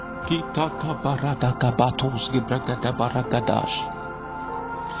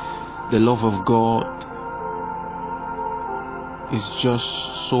The love of God is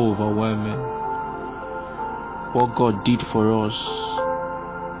just so overwhelming. What God did for us,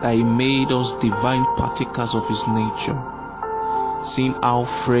 that He made us divine partakers of His nature. Seeing how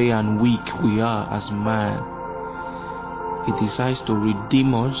frail and weak we are as man, He decides to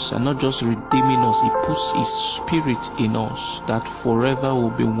redeem us, and not just redeeming us, He puts His Spirit in us, that forever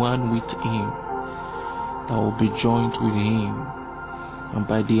will be one with Him, that will be joined with Him. And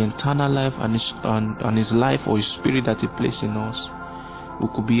by the eternal life and His life or His Spirit that He placed in us, we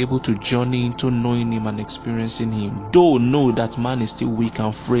could be able to journey into knowing Him and experiencing Him. Though know that man is still weak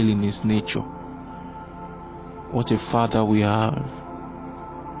and frail in his nature. What a Father we have.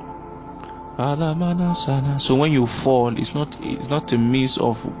 So when you fall, it's not a means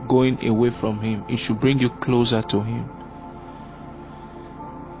of going away from Him. It should bring you closer to Him.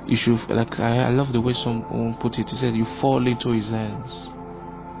 You should, like, I love the way someone put it. He said, you fall into His hands.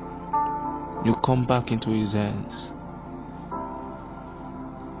 You come back into His hands.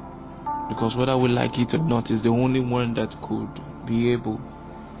 Because whether we like it or not, is the only one that could be able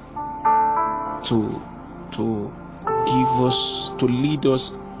to give us, to lead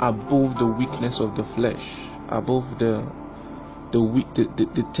us above the weakness of the flesh, above the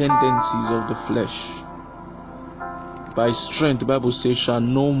tendencies of the flesh. By strength, the Bible says, shall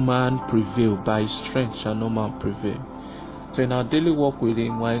no man prevail. By strength shall no man prevail. So in our daily walk with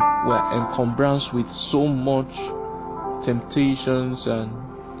Him, we're encumbrance with so much temptations and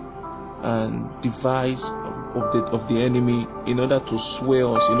device of the enemy, in order to sway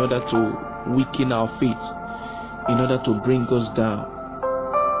us, in order to weaken our faith, in order to bring us down.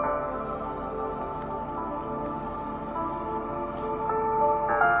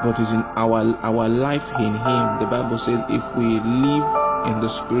 But it's in our life in Him. The Bible says, if we live in the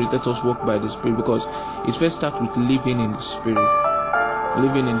Spirit, let us walk by the Spirit, because it first starts with living in the Spirit,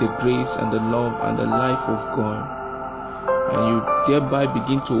 living in the grace and the love and the life of God. And you thereby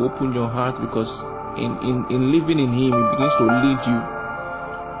begin to open your heart, because in living in Him, He begins to lead you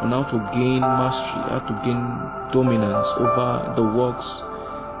on how to gain mastery, how to gain dominance over the works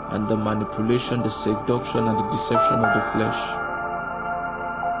and the manipulation, the seduction and the deception of the flesh.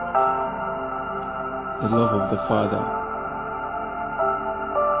 The love of the Father.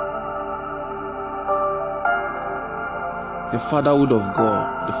 The fatherhood of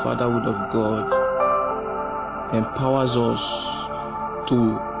God. The fatherhood of God empowers us to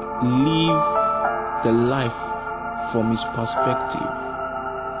live the life from His perspective.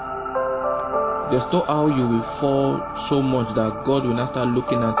 There's no how you will fall so much that God will not start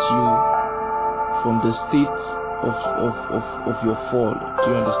looking at you from the state of your fall. Do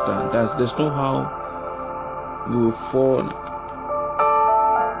you understand? There's no how you will fall,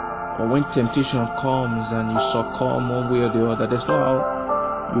 or when temptation comes and you succumb one way or the other. There's no how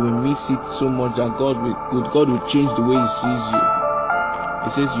you will miss it so much that God will change the way He sees you. He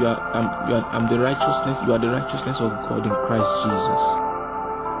says, I'm the righteousness. You are the righteousness of God in Christ Jesus.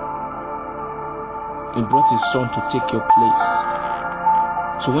 He brought His Son to take your place.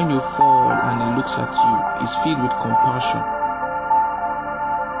 So when you fall and He looks at you, He's filled with compassion.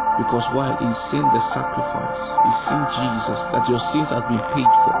 Because while He's seen the sacrifice, He's seen Jesus, that your sins have been paid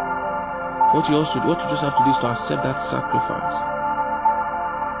for. What you just have to do is to accept that sacrifice,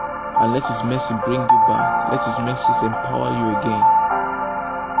 and let His mercy bring you back. Let His mercy empower you again.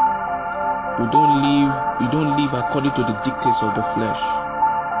 We don't live according to the dictates of the flesh.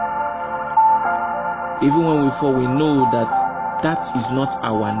 Even when we fall, we know that is not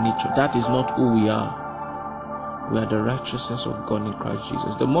our nature. That is not who we are. We are the righteousness of God in Christ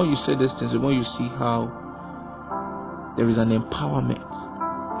Jesus. The more you say these things, the more you see how there is an empowerment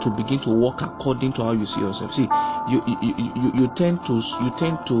to begin to walk according to how you see yourself. See, you tend to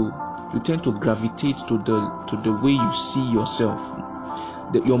gravitate to the way you see yourself.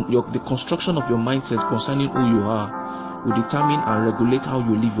 The construction of your mindset concerning who you are will determine and regulate how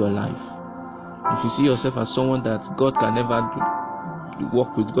you live your life. If you see yourself as someone that God can never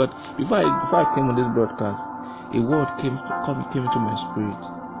walk with God, before I came on this broadcast, a word came into my spirit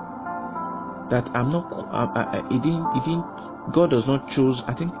that God does not choose.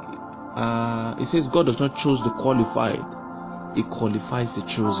 I think it says God does not choose the qualified; He qualifies the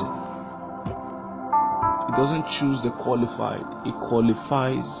chosen. He doesn't choose the qualified; He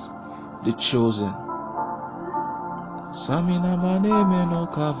qualifies the chosen. So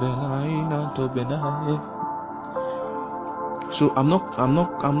I'm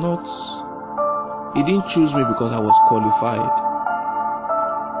not. He didn't choose me because I was qualified.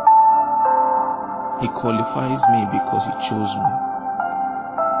 He qualifies me because He chose me.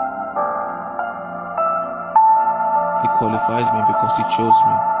 qualifies me because He chose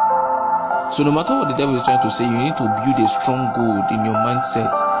me. So no matter what the devil is trying to say, you need to build a stronghold in your mindset,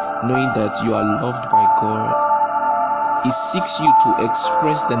 knowing that you are loved by God. He seeks you to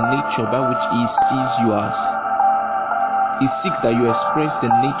express the nature by which He sees you as. He seeks that you express the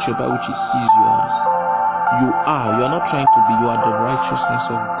nature by which He sees you as. You are not trying to be, you are the righteousness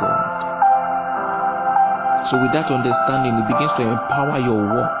of God. So with that understanding, it begins to empower your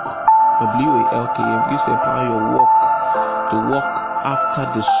walk. WALK, it begins to empower your walk, to walk after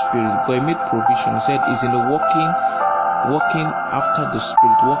the Spirit. But He made provision. He said it's in the walking after the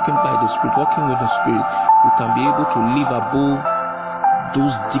Spirit, walking by the Spirit, walking with the Spirit. You can be able to live above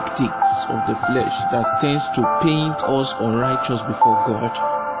those dictates of the flesh that tends to paint us unrighteous before God.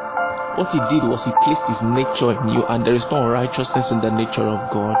 What He did was He placed His nature in you, and there is no unrighteousness in the nature of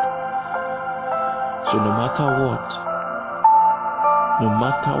God. So no matter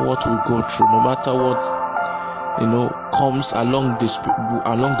what we go through, no matter what comes along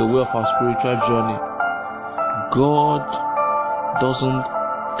the way of our spiritual journey, God doesn't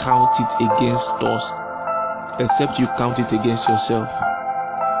count it against us, except you count it against yourself.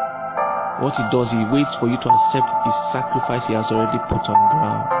 What He does, He waits for you to accept His sacrifice He has already put on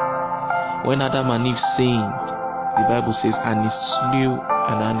ground. When Adam and Eve sinned, the Bible says, and He slew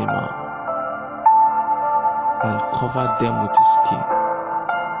an animal and covered them with the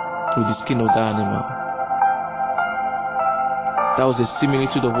skin of that animal. That was a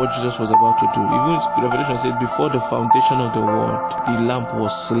similitude of what Jesus was about to do. Even Revelation says, before the foundation of the world, the Lamb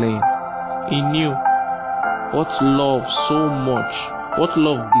was slain. He knew what love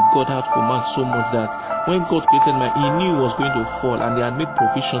did God have for man so much that when God created man, He knew He was going to fall, and He had made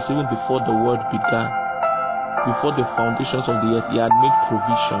provisions even before the world began. Before the foundations of the earth, He had made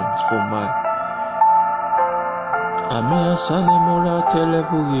provisions for man.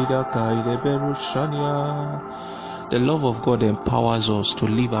 The love of God empowers us to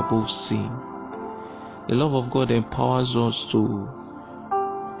live above sin. The love of God empowers us to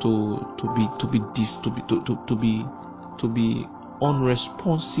be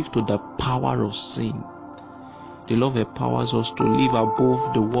unresponsive to the power of sin. The love empowers us to live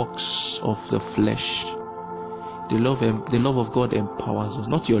above the works of the flesh. The love of God empowers us,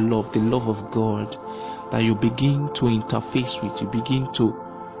 not your love, the love of God, that you begin to interface with, you begin to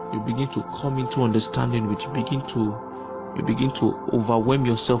come into understanding with, you begin to overwhelm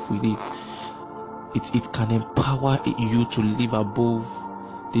yourself with it. It can empower you to live above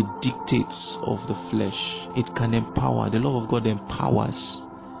the dictates of the flesh. It can empower. The love of God empowers.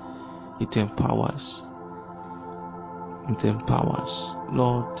 It empowers. It empowers.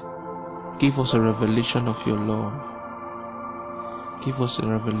 Lord, give us a revelation of your love. Give us a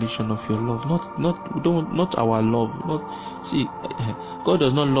revelation of your love. Not our love. God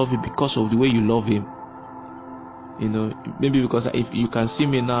does not love you because of the way you love Him. Maybe because if you can see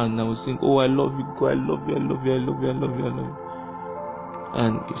me now and I will sing, oh, I love you, God, I love you, I love you, I love you, I love you, I love you.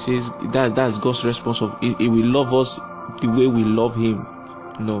 And He says that's God's response of He will love us the way we love Him.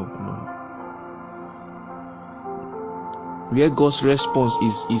 No. Where God's response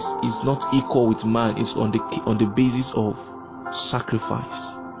is not equal with man, it's on the basis of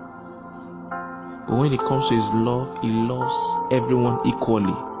sacrifice. But when it comes to His love, He loves everyone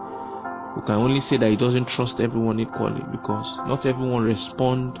equally. We can only say that He doesn't trust everyone equally, because not everyone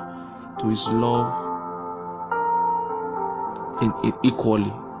respond to His love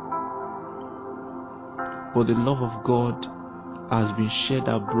equally. But the love of God has been shed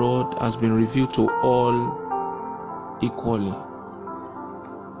abroad, has been revealed to all equally.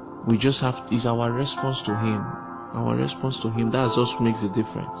 We just have, is our response to Him. Our response to Him, that just makes the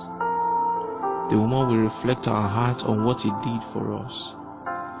difference. The moment we reflect our heart on what He did for us,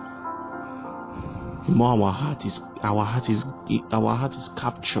 the more our heart is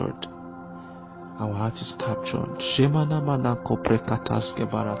captured. Our heart is captured. Shemana mana koprekatas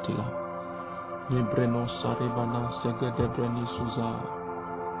kebaratila. Nebreno sarebana segedebreni suza.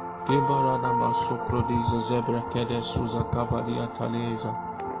 Gebarana masoprodiza zebra kede suza kavalia taleza.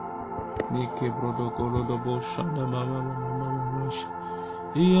 Nike brodo kolodo boshana mama.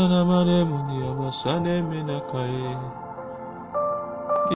 Iana mane munia masane menakae.